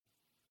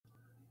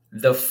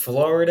The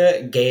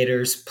Florida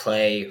Gators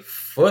play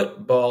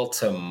football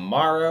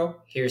tomorrow.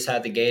 Here's how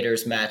the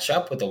Gators match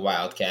up with the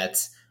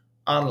Wildcats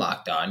on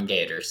Locked On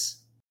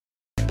Gators.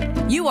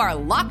 You are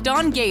Locked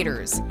On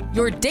Gators,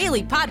 your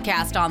daily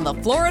podcast on the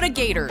Florida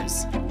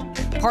Gators.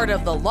 Part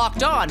of the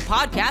Locked On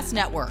Podcast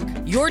Network,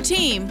 your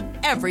team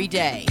every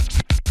day.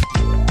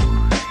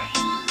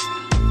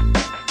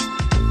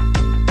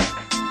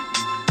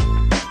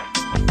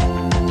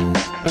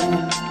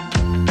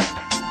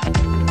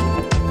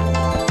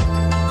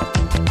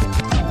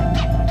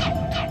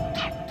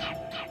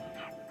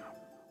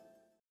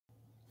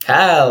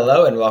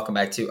 Hello and welcome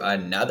back to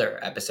another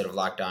episode of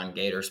Locked On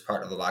Gators,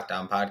 part of the Locked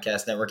On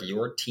Podcast Network,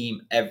 your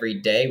team every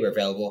day. We're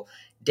available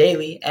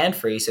daily and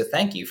free, so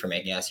thank you for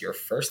making us your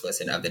first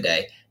listen of the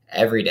day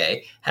every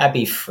day.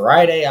 Happy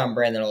Friday. I'm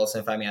Brandon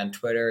Olson. Find me on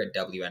Twitter at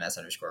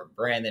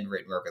WNS_Brandon,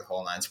 written work with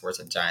Whole Nine Sports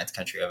and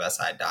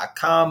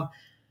GiantsCountryofSI.com.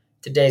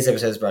 Today's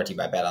episode is brought to you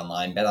by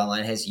BetOnline.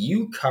 BetOnline has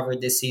you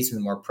covered this season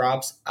with more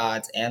props,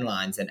 odds, and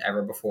lines than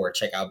ever before.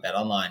 Check out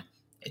BetOnline.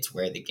 It's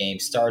where the game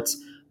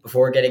starts.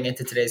 Before getting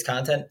into today's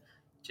content,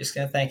 just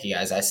going to thank you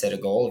guys. I set a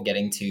goal of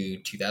getting to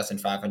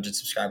 2,500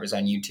 subscribers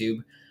on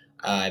YouTube.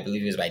 I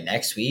believe it was by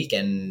next week,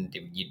 and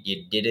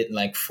you did it in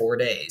like 4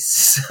 days.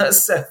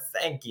 So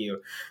thank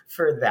you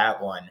for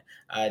that one.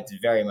 It's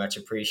very much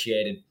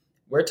appreciated.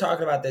 We're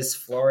talking about this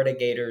Florida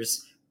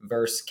Gators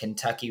versus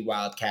Kentucky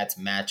Wildcats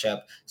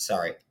matchup.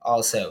 Sorry.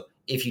 Also,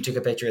 if you took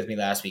a picture with me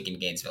last week in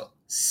Gainesville,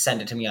 send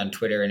it to me on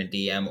Twitter in a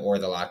DM or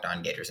the Locked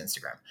On Gators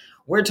Instagram.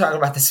 We're talking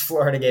about this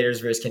Florida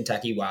Gators versus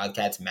Kentucky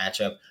Wildcats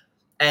matchup.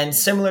 And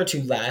similar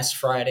to last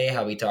Friday,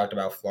 how we talked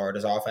about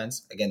Florida's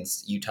offense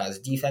against Utah's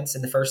defense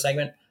in the first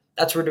segment,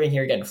 that's what we're doing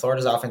here again.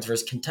 Florida's offense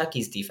versus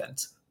Kentucky's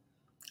defense.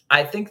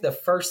 I think the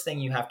first thing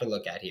you have to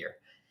look at here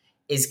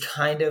is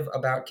kind of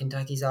about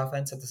Kentucky's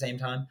offense at the same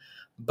time.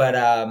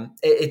 But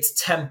it's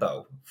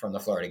tempo from the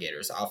Florida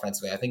Gators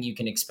offensively. I think you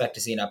can expect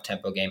to see an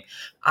up-tempo game.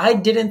 I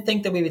didn't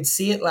think that we would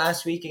see it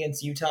last week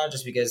against Utah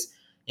just because,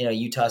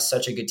 Utah's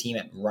such a good team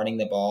at running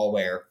the ball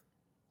where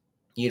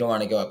you don't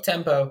want to go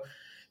up-tempo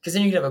because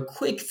then you could have a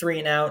quick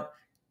 3-and-out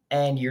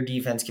and your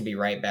defense could be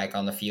right back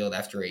on the field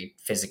after a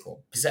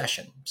physical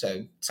possession.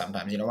 So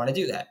sometimes you don't want to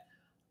do that.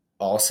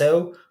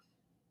 Also,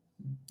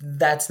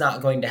 that's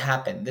not going to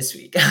happen this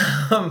week.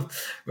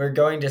 We're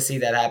going to see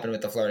that happen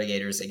with the Florida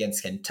Gators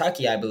against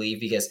Kentucky, I believe,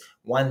 because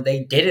one,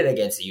 they did it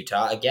against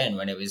Utah, again,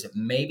 when it was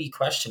maybe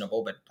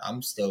questionable, but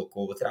I'm still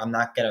cool with it. I'm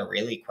not going to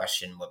really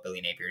question what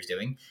Billy Napier is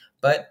doing,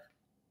 but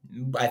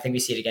I think we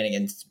see it again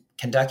against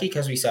Kentucky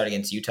because we saw it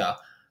against Utah.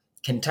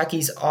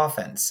 Kentucky's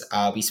offense,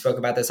 we spoke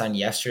about this on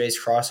yesterday's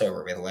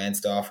crossover with Lance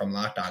Dahl from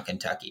Locked On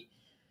Kentucky.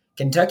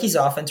 Kentucky's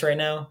offense right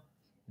now,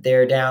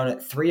 they're down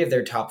 3 of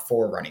their top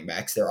 4 running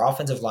backs. Their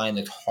offensive line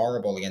looked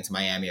horrible against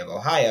Miami of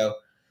Ohio.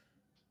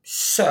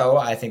 So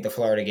I think the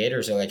Florida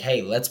Gators are like,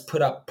 hey, let's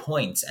put up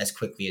points as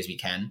quickly as we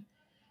can.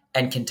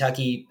 And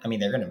Kentucky,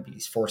 they're going to be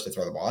forced to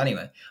throw the ball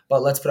anyway.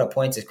 But let's put up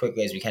points as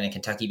quickly as we can. And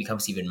Kentucky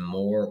becomes even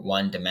more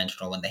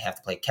one-dimensional when they have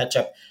to play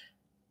catch-up.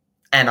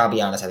 And I'll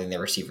be honest, I think their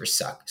receivers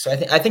suck. So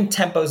I think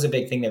tempo is a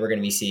big thing that we're going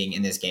to be seeing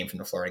in this game from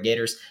the Florida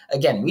Gators.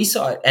 Again, we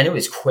saw it, and it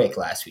was quick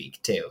last week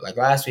too. Like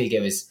last week,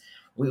 it was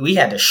we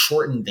had to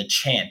shorten the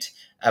chant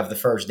of the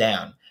first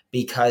down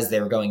because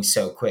they were going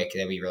so quick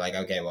that we were like,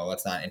 okay, well,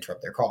 let's not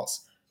interrupt their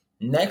calls.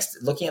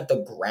 Next, looking at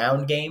the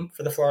ground game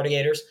for the Florida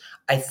Gators,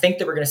 I think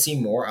that we're going to see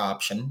more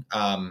option,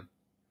 and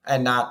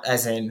not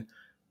as in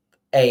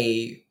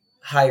a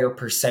higher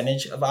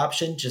percentage of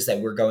option, just that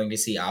we're going to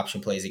see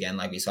option plays again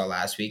like we saw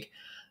last week.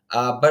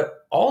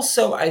 But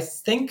also, I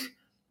think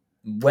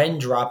when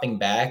dropping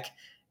back,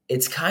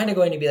 it's kind of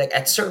going to be like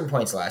at certain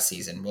points last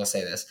season, we'll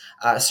say this,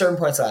 certain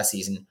points last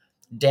season,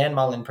 Dan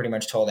Mullen pretty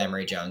much told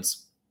Emory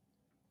Jones,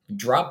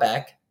 drop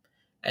back,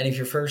 and if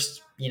your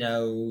first,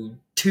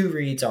 2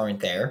 reads aren't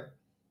there,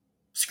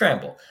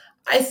 scramble.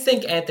 I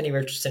think Anthony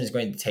Richardson is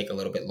going to take a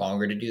little bit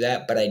longer to do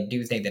that, but I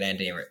do think that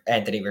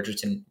Anthony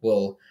Richardson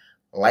will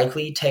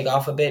likely take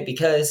off a bit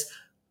because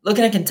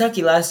looking at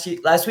Kentucky last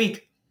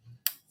week,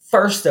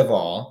 first of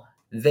all,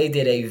 they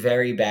did a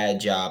very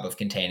bad job of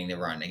containing the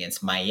run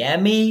against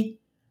Miami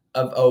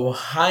of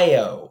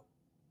Ohio.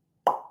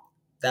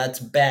 That's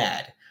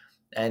bad.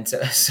 And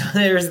so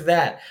there's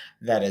that.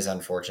 That is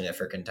unfortunate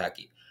for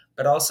Kentucky.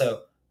 But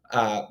also,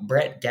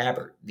 Brett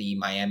Gabbert, the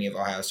Miami of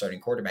Ohio starting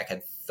quarterback,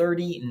 had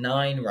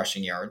 39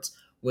 rushing yards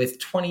with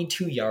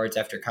 22 yards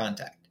after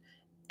contact.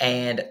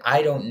 And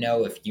I don't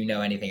know if you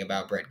know anything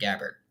about Brett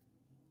Gabbert.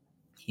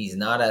 He's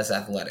not as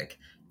athletic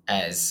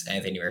as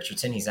Anthony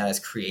Richardson. He's not as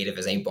creative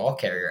as a ball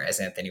carrier as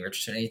Anthony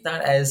Richardson. He's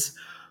not as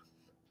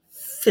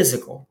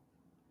physical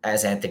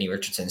as Anthony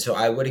Richardson. So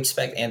I would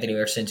expect Anthony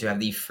Richardson to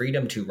have the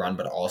freedom to run,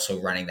 but also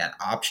running that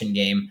option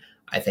game.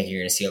 I think you're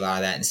going to see a lot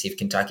of that and see if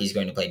Kentucky is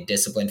going to play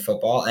disciplined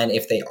football. And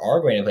if they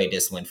are going to play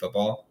disciplined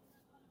football,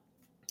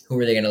 who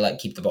are they going to let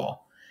keep the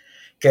ball?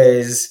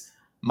 Because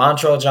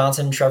Montrell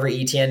Johnson, Trevor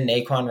Etienne,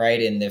 Naquan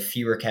Wright in the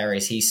fewer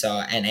carries he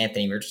saw, and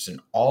Anthony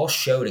Richardson all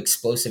showed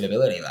explosive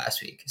ability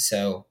last week.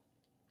 So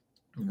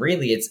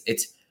really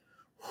it's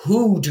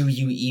who do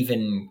you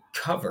even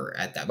cover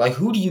at that? Like,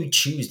 who do you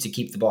choose to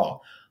keep the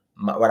ball?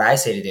 What I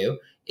say to do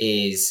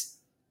is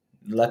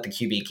let the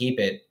QB keep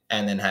it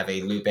and then have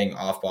a looping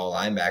off-ball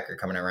linebacker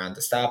coming around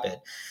to stop it.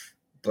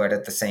 But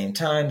at the same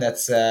time,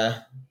 that's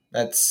a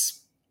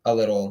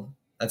little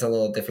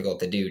difficult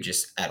to do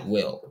just at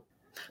will.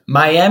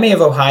 Miami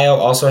of Ohio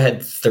also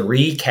had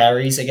 3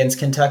 carries against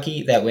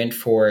Kentucky that went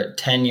for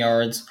 10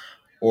 yards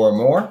or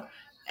more,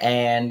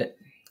 and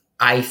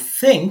I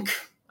think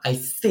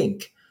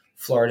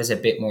Florida's a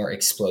bit more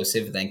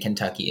explosive than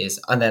Kentucky is,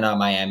 and then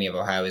Miami of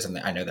Ohio is on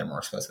the. I know they're more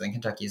explosive than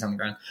Kentucky is on the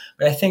ground,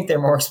 but I think they're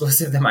more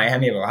explosive than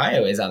Miami of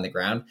Ohio is on the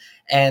ground.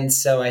 And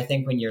so I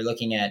think when you're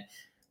looking at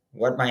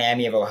what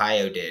Miami of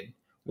Ohio did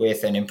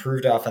with an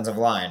improved offensive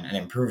line, an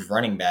improved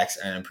running backs,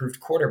 and an improved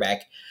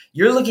quarterback,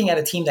 you're looking at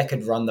a team that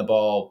could run the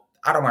ball.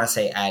 I don't want to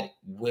say at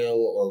will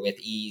or with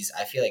ease.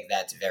 I feel like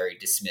that's very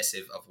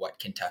dismissive of what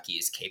Kentucky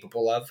is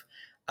capable of.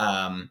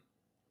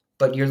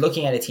 But you're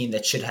looking at a team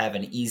that should have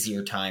an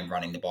easier time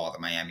running the ball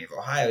than Miami of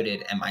Ohio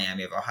did, and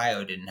Miami of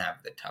Ohio didn't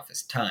have the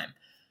toughest time.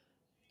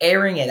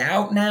 Airing it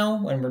out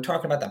now, when we're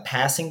talking about the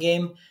passing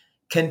game,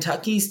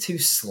 Kentucky's 2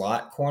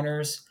 slot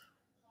corners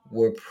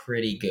were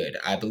pretty good.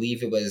 I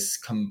believe it was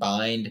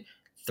combined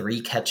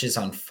 3 catches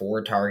on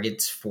 4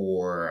 targets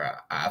for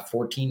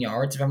 14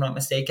 yards, if I'm not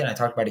mistaken. I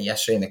talked about it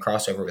yesterday in the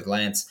crossover with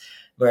Lance,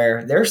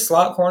 where their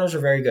slot corners were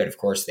very good. Of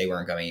course, they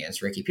weren't going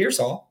against Ricky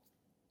Pearsall,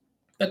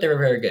 but they were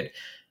very good.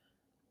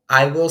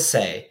 I will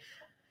say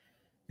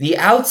the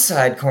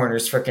outside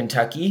corners for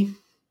Kentucky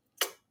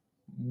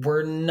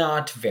were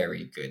not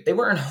very good. They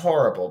weren't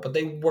horrible, but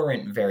they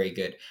weren't very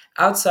good.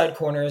 Outside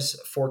corners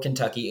for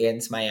Kentucky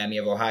against Miami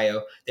of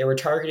Ohio, they were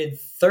targeted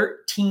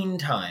 13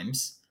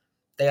 times.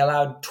 They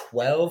allowed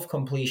 12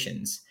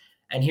 completions.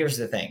 And here's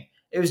the thing.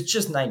 It was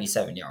just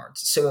 97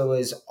 yards. So it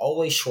was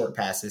always short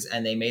passes,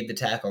 and they made the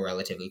tackle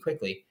relatively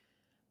quickly.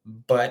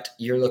 But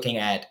you're looking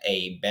at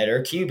a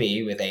better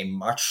QB with a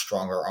much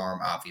stronger arm,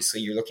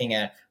 obviously. You're looking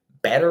at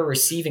better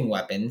receiving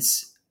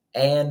weapons.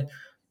 And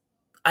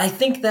I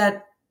think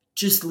that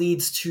just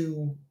leads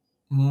to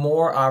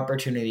more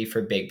opportunity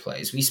for big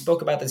plays. We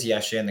spoke about this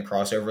yesterday in the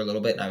crossover a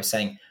little bit, and I was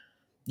saying,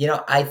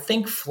 I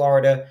think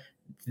Florida,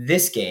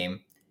 this game,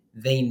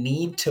 they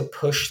need to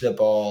push the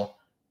ball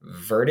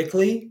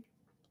vertically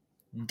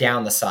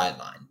down the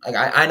sideline. Like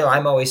I know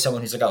I'm always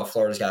someone who's like, oh,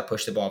 Florida's got to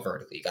push the ball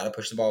vertically. You got to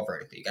push the ball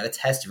vertically. You got to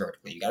test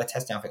vertically. You got to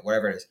test downfield,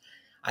 whatever it is.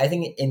 I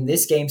think in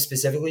this game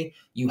specifically,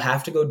 you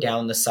have to go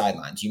down the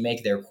sidelines. You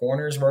make their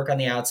corners work on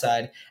the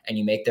outside, and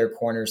you make their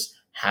corners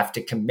have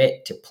to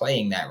commit to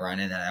playing that run,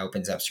 and that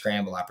opens up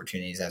scramble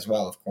opportunities as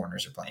well if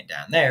corners are playing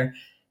down there.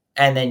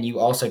 And then you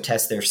also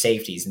test their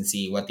safeties and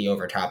see what the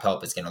over-top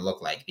help is going to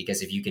look like.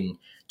 Because if you can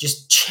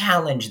just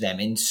challenge them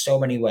in so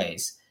many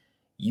ways,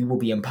 you will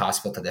be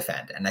impossible to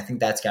defend. And I think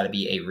that's got to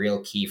be a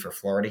real key for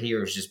Florida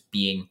here, is just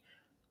being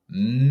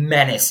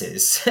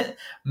menaces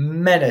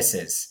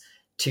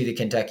to the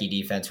Kentucky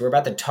defense. We're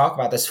about to talk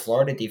about this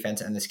Florida defense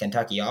and this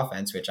Kentucky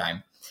offense, which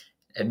I'm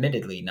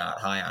admittedly not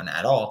high on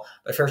at all.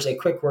 But first, a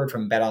quick word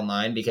from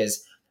BetOnline,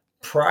 because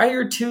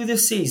prior to the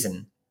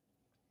season,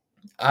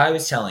 I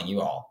was telling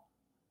you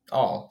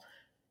all,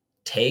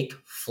 take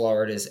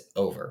Florida's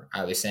over.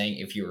 I was saying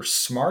if you were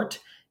smart,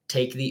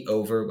 take the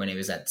over when it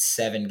was at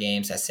 7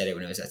 games. I said it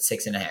when it was at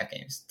 6.5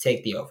 games.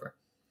 Take the over.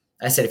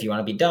 I said if you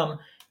want to be dumb,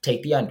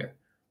 take the under.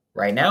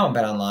 Right now on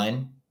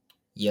BetOnline,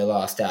 you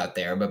lost out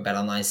there, but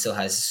BetOnline still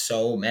has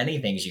so many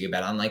things you can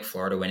bet on, like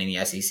Florida winning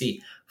the SEC,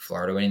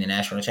 Florida winning the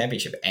national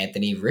championship,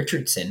 Anthony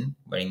Richardson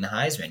winning the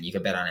Heisman. You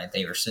can bet on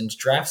Anthony Richardson's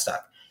draft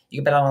stock. You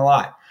can bet on a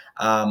lot.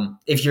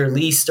 If you're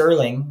Lee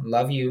Sterling,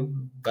 love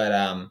you, but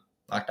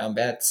Lockdown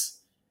Bets,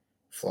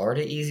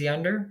 Florida easy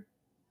under?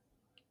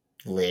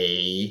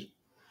 Lee,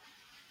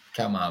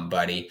 come on,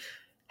 buddy.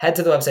 Head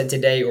to the website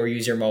today or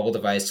use your mobile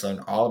device to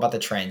learn all about the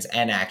trends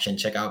and action.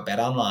 Check out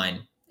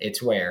BetOnline.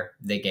 It's where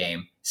the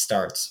game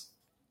starts.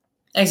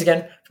 Thanks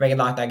again for making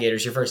Locked On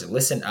Gators your first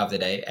listen of the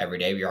day. Every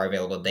day we are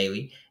available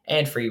daily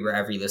and free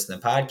wherever you listen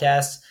to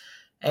podcasts.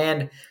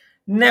 And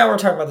now we're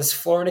talking about this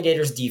Florida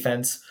Gators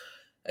defense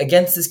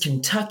against this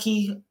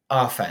Kentucky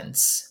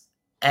offense.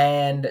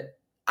 And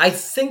I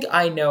think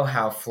I know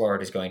how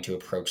Florida is going to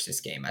approach this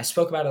game. I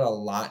spoke about it a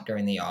lot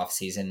during the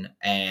offseason,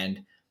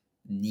 and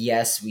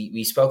yes,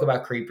 we spoke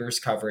about creepers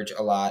coverage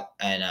a lot,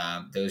 and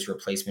those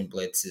replacement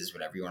blitzes,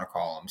 whatever you want to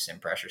call them, sim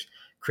pressures.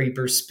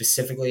 Creepers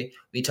specifically,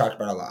 we talked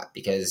about a lot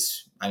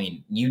because,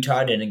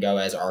 Utah didn't go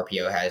as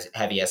RPO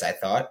heavy as I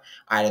thought.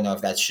 I don't know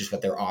if that's just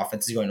what their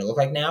offense is going to look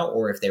like now,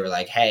 or if they were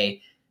like,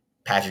 hey,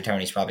 Patrick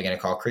Toney's probably going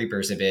to call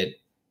creepers a bit.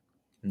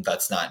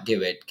 Let's not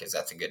do it, because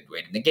that's a good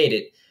way to negate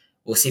it.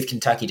 We'll see if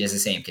Kentucky does the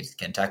same, because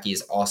Kentucky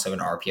is also an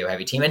RPO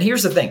heavy team. And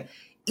here's the thing.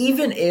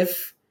 Even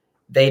if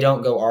they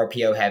don't go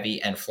RPO heavy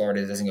and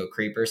Florida doesn't go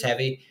creepers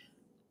heavy,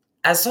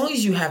 as long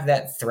as you have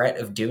that threat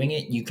of doing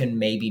it, you can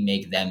maybe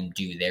make them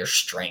do their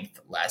strength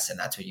less, and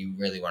that's what you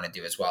really want to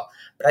do as well.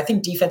 But I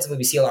think defensively,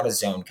 we see a lot of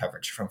zone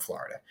coverage from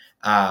Florida.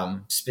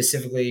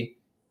 Specifically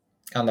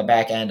on the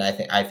back end, I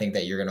think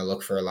that you're going to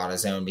look for a lot of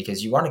zone,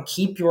 because you want to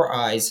keep your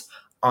eyes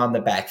on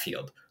the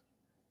backfield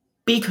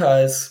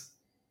because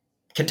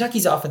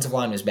Kentucky's offensive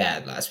line was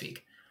bad last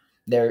week.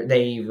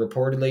 They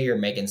reportedly are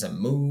making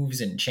some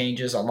moves and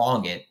changes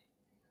along it.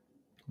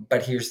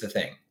 But here's the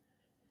thing.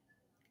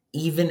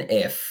 Even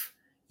if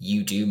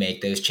you do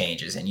make those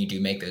changes and you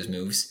do make those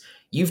moves,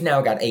 you've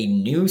now got a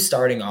new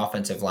starting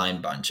offensive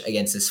line bunch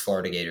against this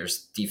Florida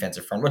Gators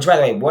defensive front, which, by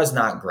the way, was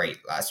not great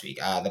last week.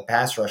 The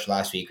pass rush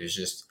last week was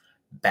just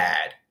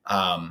bad.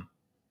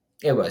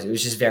 It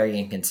was just very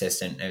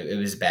inconsistent. It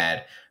was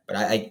bad. But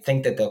I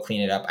think that they'll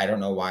clean it up. I don't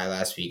know why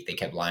last week they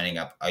kept lining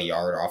up a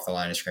yard off the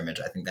line of scrimmage.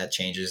 I think that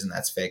changes and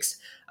that's fixed.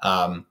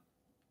 But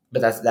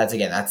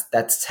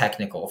that's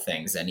technical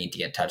things that need to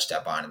get touched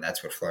up on, and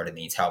that's what Florida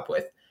needs help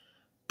with.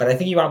 But I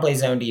think you want to play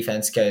zone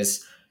defense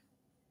because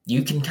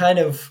you can kind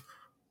of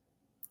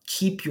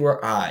keep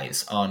your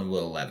eyes on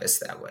Will Levis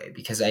that way,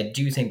 because I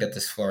do think that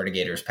this Florida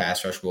Gators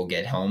pass rush will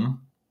get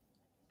home.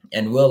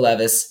 And Will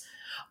Levis,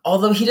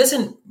 although he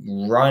doesn't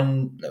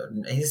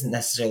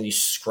necessarily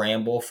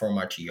scramble for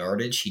much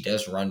yardage, he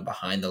does run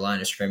behind the line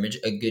of scrimmage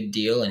a good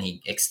deal, and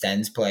he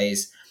extends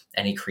plays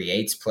and he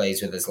creates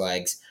plays with his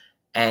legs.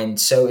 And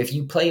so if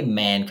you play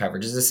man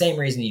coverage, it's the same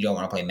reason you don't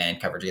want to play man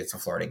coverage against the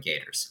Florida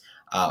Gators,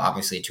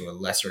 obviously to a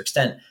lesser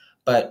extent.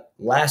 But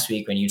last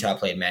week when Utah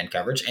played man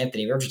coverage,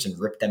 Anthony Richardson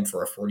ripped them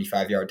for a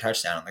 45-yard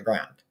touchdown on the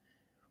ground.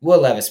 Will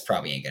Levis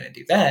probably ain't going to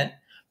do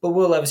that, but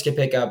Will Levis could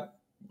pick up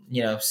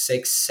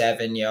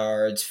 6-7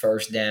 yards,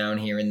 first down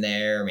here and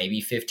there,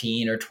 maybe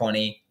 15 or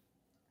 20.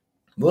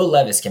 Will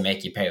Levis can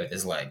make you pay with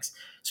his legs.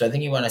 So I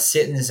think you want to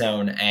sit in the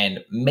zone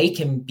and make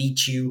him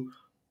beat you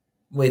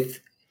with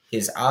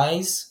his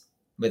eyes,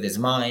 with his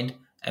mind,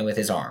 and with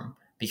his arm,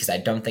 because I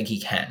don't think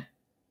he can.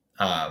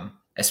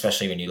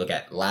 Especially when you look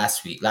at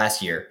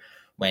last year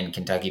when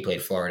Kentucky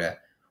played Florida.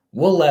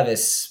 Will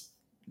Levis,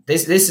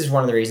 this is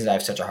one of the reasons I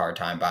have such a hard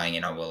time buying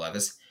in on Will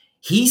Levis.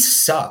 He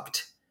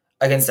sucked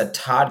against a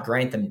Todd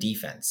Grantham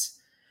defense.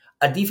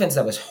 A defense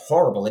that was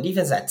horrible. A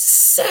defense that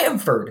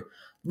Samford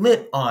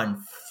lit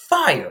on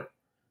fire.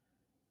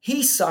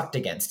 He sucked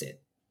against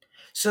it.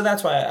 So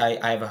that's why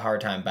I have a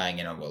hard time buying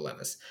in on Will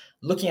Levis.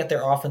 Looking at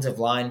their offensive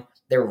line,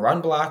 their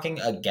run blocking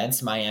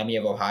against Miami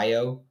of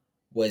Ohio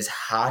was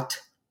hot,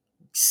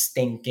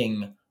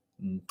 stinking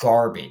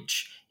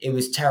garbage. It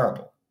was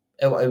terrible.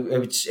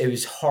 It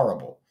was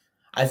horrible.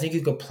 I think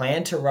you could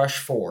plan to rush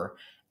 4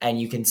 and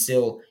you can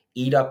still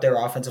eat up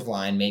their offensive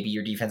line. Maybe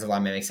your defensive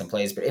line may make some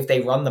plays, but if they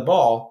run the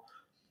ball,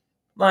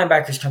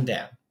 linebackers come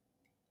down.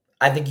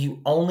 I think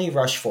you only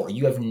rush 4.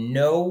 You have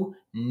no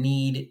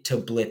need to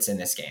blitz in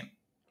this game.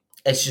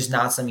 It's just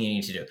not something you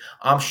need to do.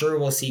 I'm sure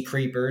we'll see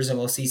creepers and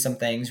we'll see some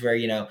things where,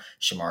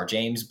 Shamar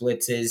James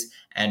blitzes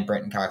and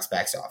Brenton Cox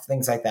backs off.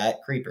 Things like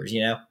that, creepers,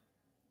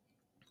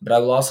 But I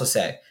will also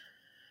say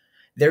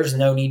there's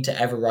no need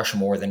to ever rush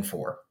more than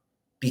 4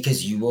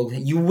 because you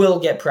will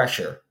get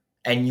pressure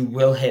and you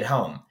will hit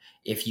home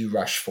if you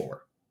rush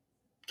 4.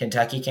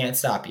 Kentucky can't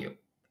stop you.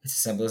 It's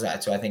as simple as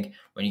that. So I think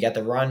when you got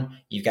the run,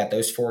 you've got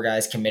those 4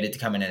 guys committed to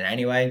coming in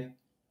anyway.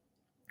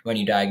 When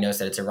you diagnose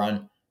that it's a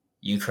run,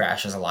 you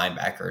crash as a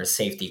linebacker, a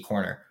safety,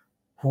 corner,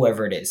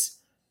 whoever it is.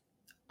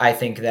 I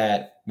think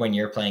that when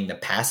you're playing the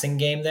passing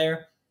game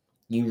there,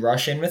 you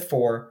rush in with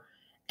 4.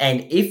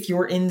 And if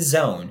you're in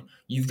zone,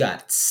 you've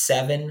got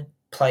 7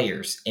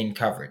 players in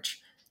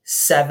coverage.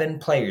 7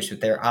 players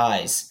with their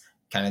eyes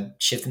kind of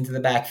shifting to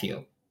the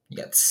backfield. You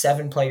got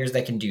 7 players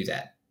that can do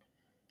that.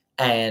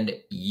 And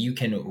you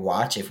can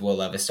watch if Will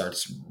Levis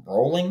starts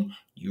rolling,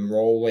 you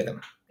roll with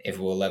him. If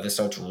Will Levis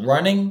starts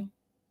running,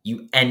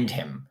 you end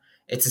him.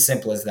 It's as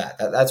simple as that.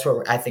 That's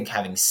where I think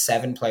having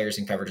 7 players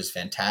in coverage is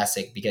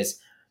fantastic because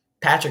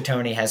Patrick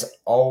Toney has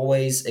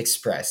always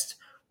expressed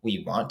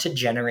we want to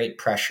generate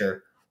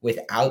pressure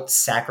without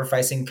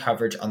sacrificing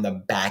coverage on the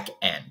back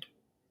end.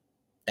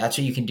 That's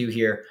what you can do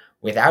here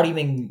without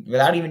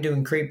even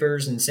doing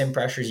creepers and sim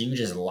pressures. You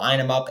just line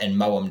them up and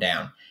mow them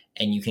down,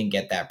 and you can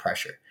get that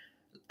pressure.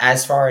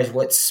 As far as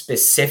what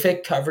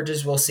specific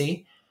coverages we'll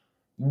see,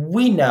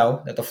 we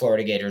know that the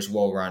Florida Gators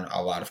will run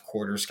a lot of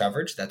quarters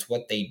coverage. That's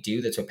what they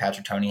do. That's what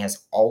Patrick Toney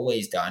has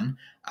always done.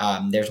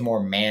 There's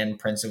more man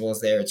principles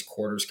there. It's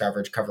quarters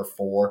coverage, cover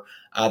 4.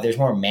 There's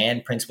more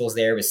man principles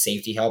there with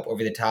safety help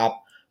over the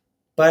top.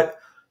 But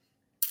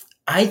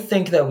I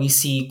think that we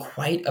see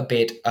quite a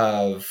bit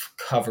of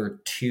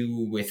cover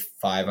 2 with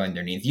 5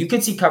 underneath. You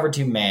could see cover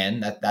 2 man.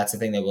 That's the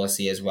thing that we'll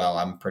see as well,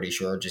 I'm pretty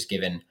sure, just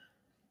given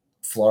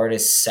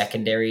Florida's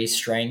secondary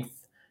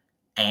strength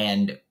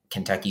and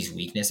Kentucky's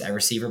weakness at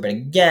receiver. But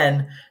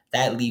again,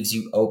 that leaves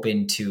you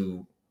open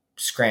to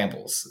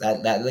scrambles.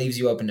 That leaves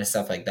you open to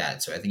stuff like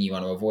that. So I think you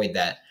want to avoid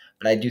that.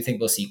 But I do think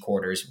we'll see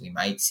quarters. We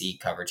might see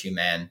cover 2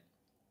 man.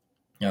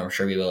 I'm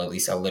sure we will at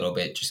least a little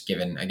bit, just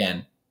given,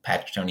 again,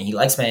 Patrick Toney. He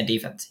likes man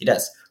defense. He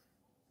does.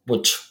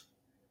 Which,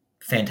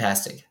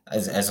 fantastic.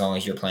 As long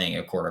as you're playing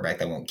a quarterback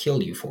that won't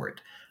kill you for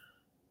it.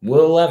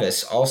 Will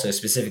Levis also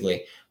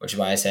specifically, which is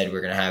why I said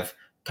we're going to have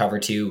cover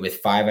 2 with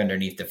 5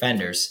 underneath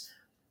defenders.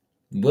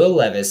 Will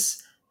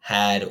Levis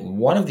had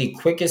one of the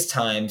quickest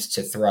times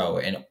to throw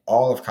in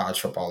all of college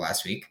football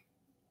last week.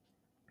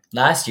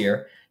 Last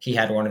year, he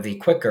had one of the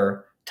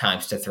quicker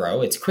times to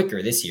throw. It's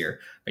quicker this year,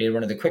 but he had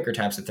one of the quicker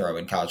times to throw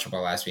in college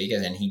football last week,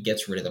 and then he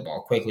gets rid of the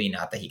ball quickly,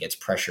 not that he gets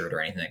pressured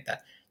or anything like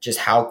that, just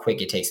how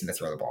quick it takes him to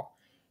throw the ball.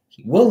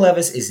 Will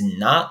Levis is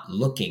not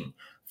looking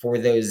for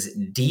those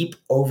deep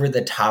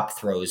over-the-top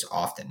throws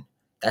often.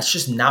 That's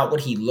just not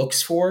what he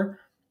looks for.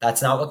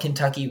 That's not what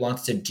Kentucky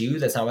wants to do.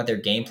 That's not what they're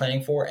game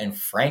planning for. And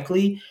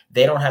frankly,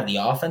 they don't have the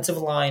offensive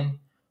line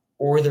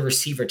or the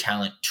receiver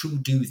talent to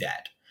do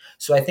that.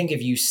 So I think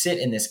if you sit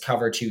in this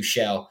cover 2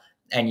 shell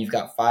and you've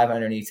got 5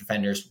 underneath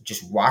defenders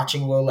just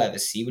watching Will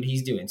Levis, see what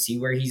he's doing, see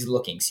where he's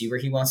looking, see where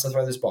he wants to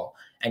throw this ball,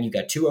 and you've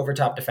got 2 over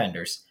top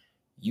defenders,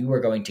 you are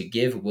going to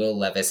give Will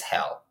Levis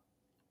hell.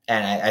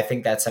 And I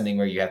think that's something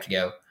where you have to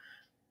go,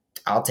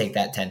 I'll take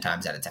that 10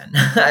 times out of 10.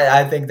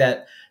 I think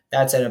that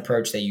that's an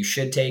approach that you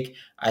should take.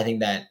 I think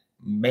that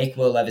make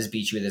Will Levis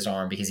beat you with his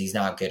arm because he's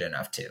not good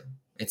enough to.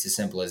 It's as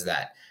simple as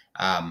that.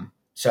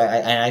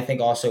 I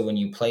think also when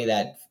you play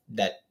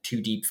that 2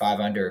 deep 5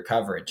 under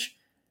coverage,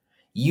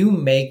 you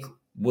make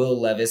Will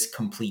Levis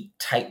complete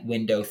tight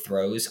window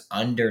throws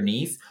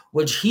underneath,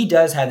 which he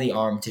does have the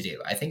arm to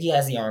do. I think he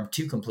has the arm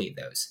to complete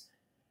those.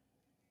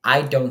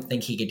 I don't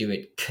think he could do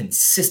it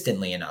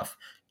consistently enough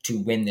to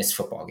win this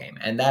football game.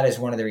 And that is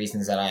one of the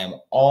reasons that I am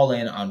all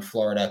in on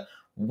Florida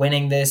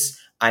winning this.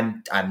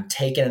 I'm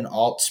taking an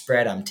alt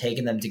spread. I'm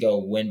taking them to go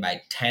win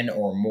by 10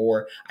 or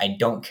more. I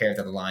don't care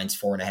that the line's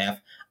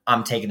 4.5.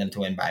 I'm taking them to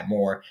win by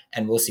more.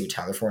 And we'll see what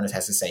Tyler Fornes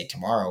has to say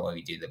tomorrow when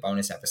we do the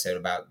bonus episode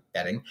about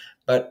betting.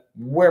 But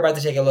we're about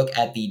to take a look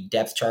at the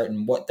depth chart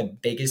and what the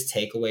biggest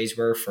takeaways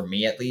were, for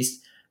me at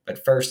least.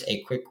 But first,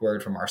 a quick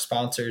word from our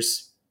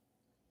sponsors.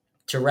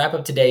 To wrap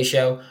up today's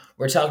show,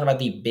 we're talking about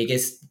the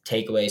biggest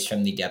takeaways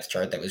from the depth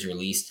chart that was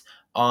released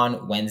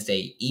on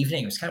Wednesday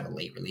evening. It was kind of a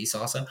late release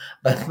also,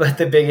 but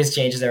the biggest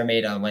changes that were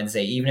made on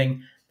Wednesday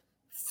evening.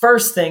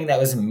 First thing that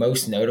was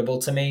most notable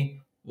to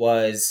me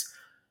was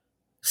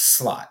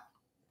slot.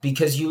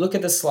 Because you look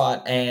at the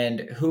slot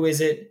and who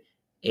is it?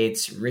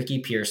 It's Ricky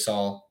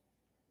Pearsall.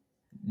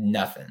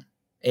 Nothing.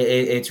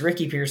 It's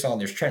Ricky Pearsall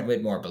and there's Trent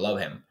Whitmore below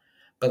him.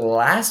 But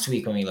last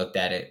week when we looked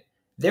at it,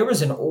 there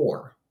was an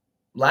or.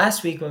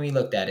 Last week when we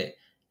looked at it,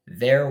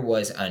 there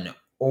was an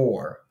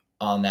or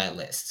on that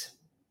list.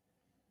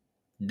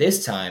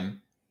 This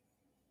time,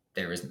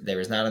 there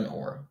was not an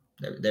or.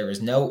 There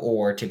was no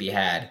or to be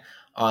had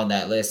on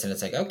that list. And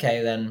it's like,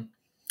 okay, then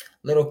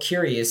a little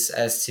curious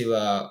as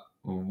to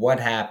what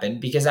happened.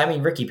 Because, I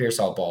mean, Ricky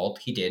Pearsall balled.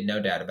 He did,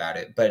 no doubt about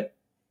it. But,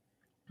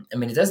 I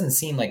mean, it doesn't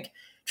seem like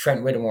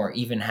Trent Whitmore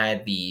even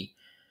had the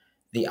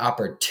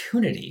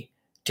opportunity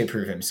to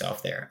prove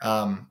himself there.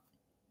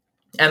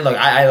 And look,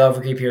 I love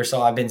Ricky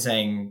Pearsall. I've been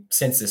saying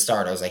since the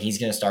start, I was like, he's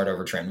going to start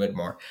over Trent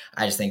Whitmore.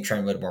 I just think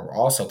Trent Whitmore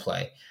will also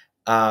play.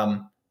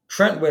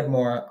 Trent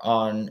Whitmore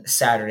on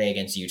Saturday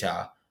against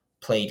Utah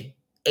played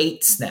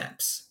 8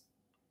 snaps.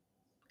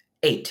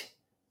 8.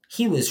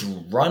 He was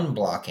run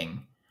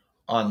blocking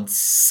on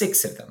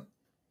 6 of them.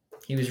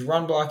 He was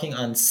run blocking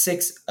on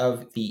 6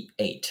 of the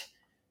 8.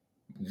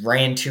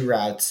 Ran 2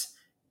 routes,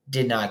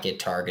 did not get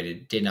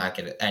targeted, did not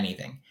get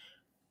anything.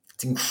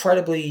 It's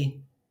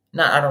incredibly...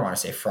 I don't want to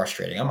say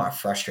frustrating. I'm not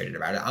frustrated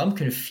about it. I'm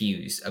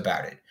confused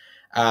about it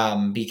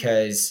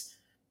because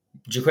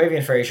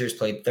Jaquavian Frazier's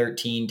played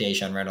 13.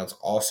 Deshaun Reynolds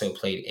also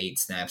played 8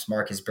 snaps.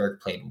 Marcus Burke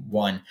played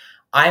 1.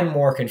 I'm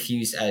more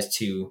confused as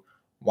to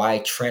why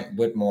Trent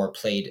Whitmore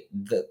played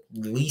the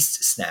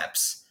least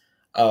snaps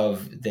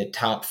of the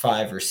top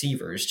 5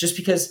 receivers. Just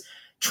because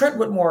Trent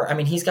Whitmore, I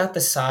mean, he's got the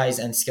size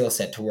and skill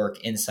set to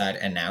work inside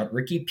and out.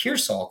 Ricky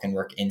Pearsall can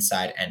work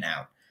inside and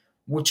out,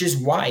 which is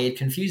why it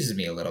confuses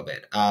me a little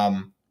bit.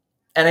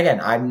 And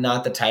again, I'm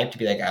not the type to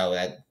be like,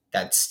 oh,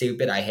 that's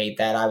stupid. I hate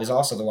that. I was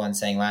also the one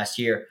saying last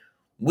year,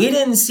 we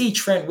didn't see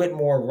Trent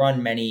Whitmore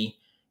run many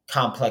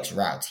complex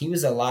routes. He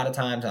was a lot of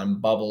times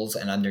on bubbles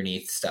and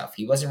underneath stuff.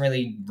 He wasn't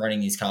really running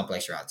these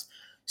complex routes.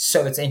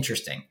 So it's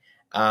interesting.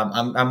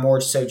 I'm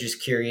more so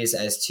just curious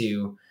as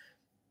to,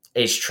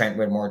 is Trent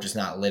Whitmore just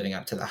not living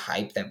up to the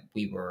hype that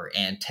we were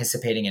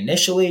anticipating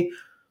initially?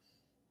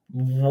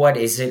 What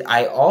is it?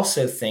 I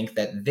also think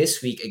that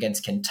this week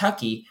against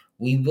Kentucky,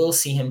 we will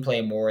see him play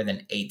more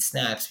than 8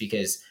 snaps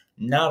because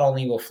not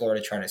only will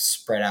Florida try to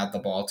spread out the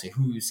ball to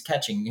who's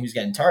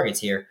getting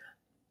targets here,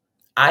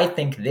 I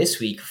think this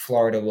week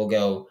Florida will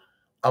go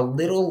a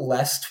little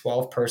less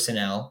 12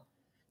 personnel,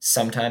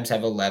 sometimes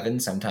have 11,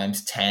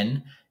 sometimes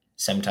 10,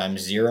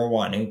 sometimes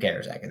 0-1. Who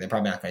cares? They're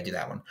probably not going to do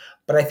that one.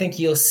 But I think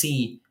you'll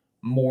see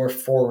more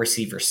 4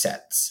 receiver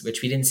sets,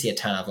 which we didn't see a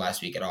ton of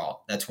last week at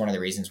all. That's one of the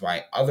reasons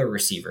why other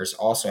receivers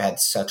also had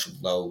such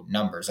low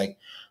numbers.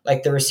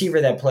 Like the receiver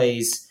that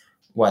plays...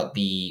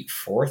 the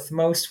 4th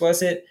most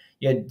was it?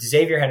 You had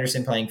Xavier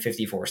Henderson playing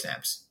 54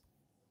 snaps.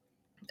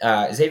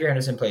 Xavier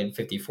Henderson played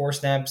 54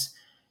 snaps.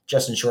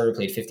 Justin Shorter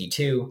played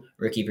 52.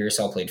 Ricky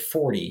Pearsall played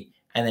 40.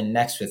 And then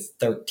next with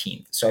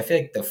 13th. So I feel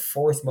like the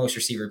 4th most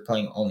receiver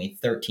playing only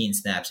 13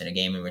 snaps in a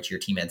game in which your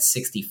team had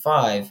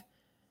 65.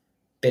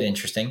 Bit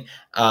interesting.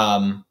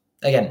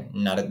 Again,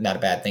 not a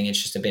bad thing.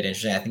 It's just a bit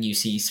interesting. I think you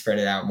see spread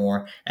it out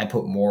more and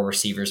put more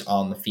receivers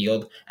on the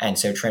field. And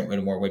so Trent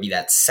Whittemore would be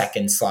that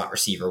second slot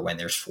receiver when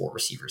there's 4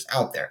 receivers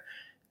out there.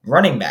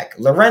 Running back,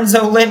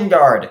 Lorenzo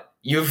Lingard.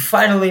 You've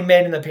finally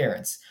made an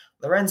appearance.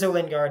 Lorenzo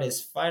Lingard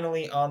is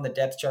finally on the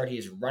depth chart. He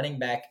is running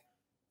back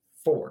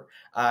 4.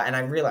 And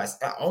I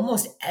realized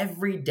almost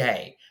every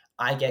day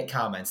I get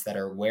comments that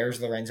are,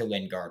 where's Lorenzo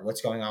Lingard?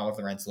 What's going on with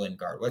Lorenzo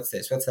Lingard? What's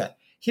this? What's that?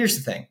 Here's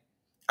the thing.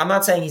 I'm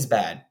not saying he's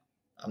bad.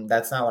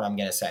 That's not what I'm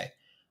going to say.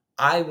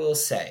 I will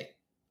say,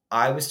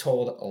 I was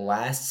told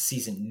last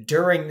season,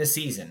 during the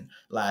season,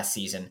 last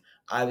season,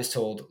 I was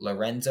told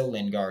Lorenzo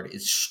Lingard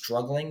is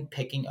struggling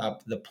picking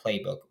up the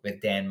playbook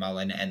with Dan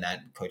Mullen and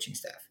that coaching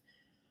staff.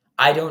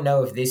 I don't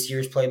know if this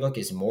year's playbook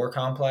is more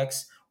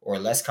complex or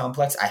less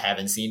complex. I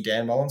haven't seen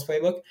Dan Mullen's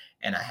playbook,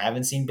 and I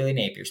haven't seen Billy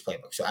Napier's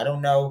playbook. So I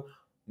don't know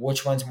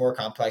which one's more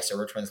complex or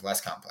which one's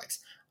less complex.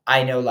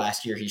 I know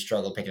last year he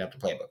struggled picking up the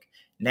playbook.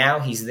 Now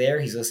he's there.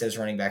 He's listed as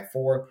running back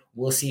 4.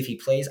 We'll see if he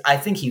plays. I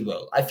think he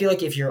will. I feel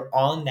like if you're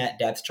on that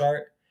depth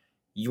chart,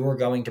 you're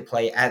going to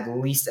play at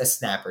least a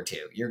snap or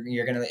 2.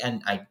 You're going to,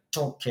 and I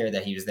don't care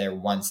that he was there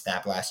 1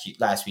 snap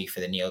last week for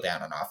the kneel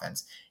down on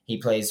offense. He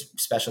plays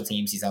special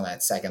teams. He's on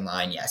that second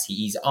line. Yes,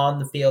 he's on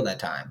the field at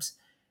times,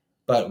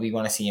 but we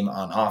want to see him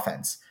on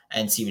offense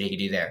and see what he can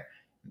do there.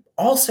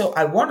 Also,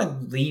 I want to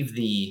leave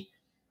the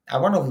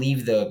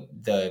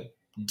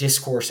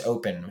discourse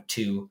open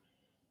to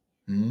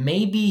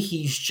maybe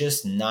he's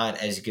just not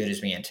as good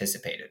as we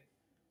anticipated.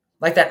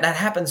 Like that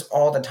happens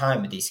all the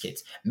time with these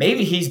kids.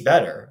 Maybe he's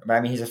better. But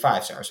I mean, he's a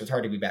 5-star, so it's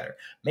hard to be better.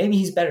 Maybe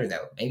he's better,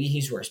 though. Maybe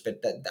he's worse.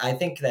 But I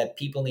think that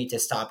people need to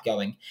stop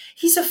going,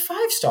 he's a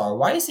 5-star.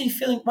 Why isn't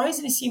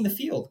he seeing the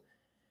field?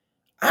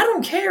 I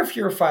don't care if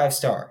you're a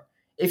 5-star.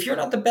 If you're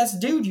not the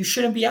best dude, you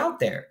shouldn't be out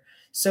there.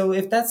 So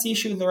if that's the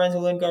issue with Lorenzo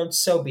Lingard,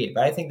 so be it.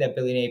 But I think that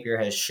Billy Napier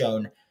has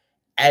shown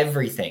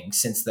everything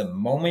since the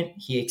moment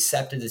he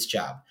accepted this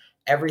job.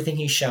 Everything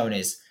he's shown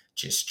is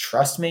just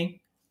trust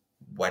me.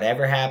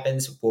 Whatever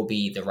happens will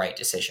be the right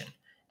decision.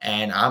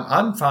 And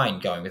I'm fine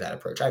going with that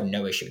approach. I have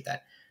no issue with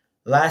that.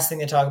 Last thing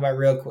to talk about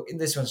real quick.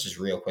 This one's just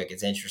real quick.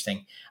 It's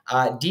interesting.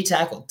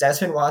 D-tackle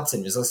Desmond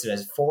Watson was listed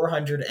as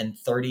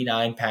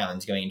 439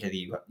 pounds going into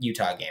the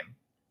Utah game.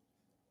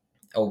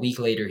 A week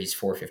later, he's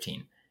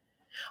 415.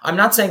 I'm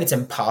not saying it's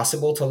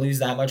impossible to lose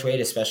that much weight,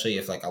 especially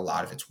if like a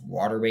lot of it's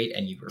water weight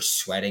and you were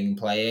sweating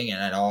playing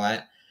and all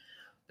that.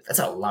 But that's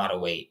a lot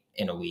of weight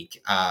in a week.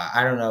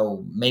 I don't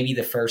know. Maybe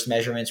the first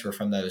measurements were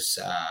from those.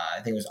 I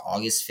think it was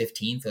August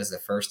 15th was the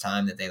first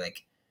time that they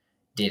like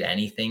did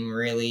anything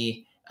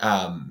really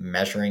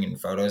measuring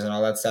and photos and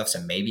all that stuff.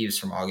 So maybe it was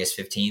from August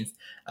 15th.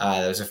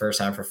 That was the first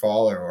time for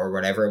fall or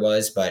whatever it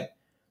was. But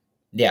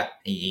yeah,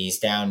 he's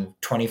down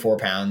 24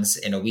 pounds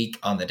in a week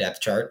on the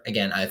depth chart.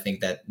 Again, I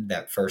think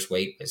that first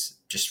weight was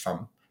just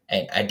from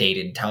a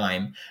dated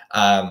time.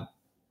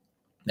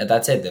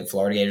 That's it. The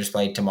Florida Gators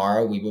play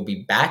tomorrow. We will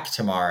be back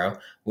tomorrow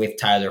with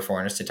Tyler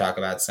Fornes to talk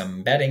about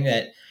some betting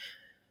that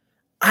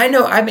I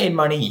know I made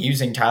money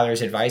using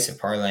Tyler's advice of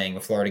parlaying the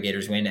Florida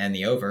Gators win and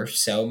the over,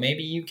 so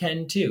maybe you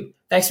can too.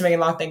 Thanks for making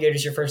Locked On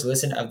Gators your first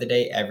listen of the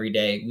day every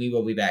day. We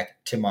will be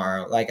back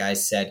tomorrow. Like I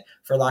said,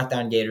 for Locked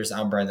On Gators,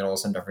 I'm Brandon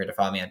Olson. Don't forget to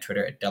follow me on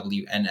Twitter at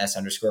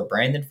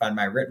WNS_Brandon. Find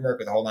my written work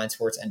with the Whole Nine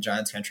Sports and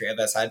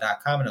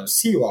GiantsCountryFSI.com, and I'll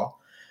see you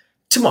all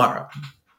tomorrow.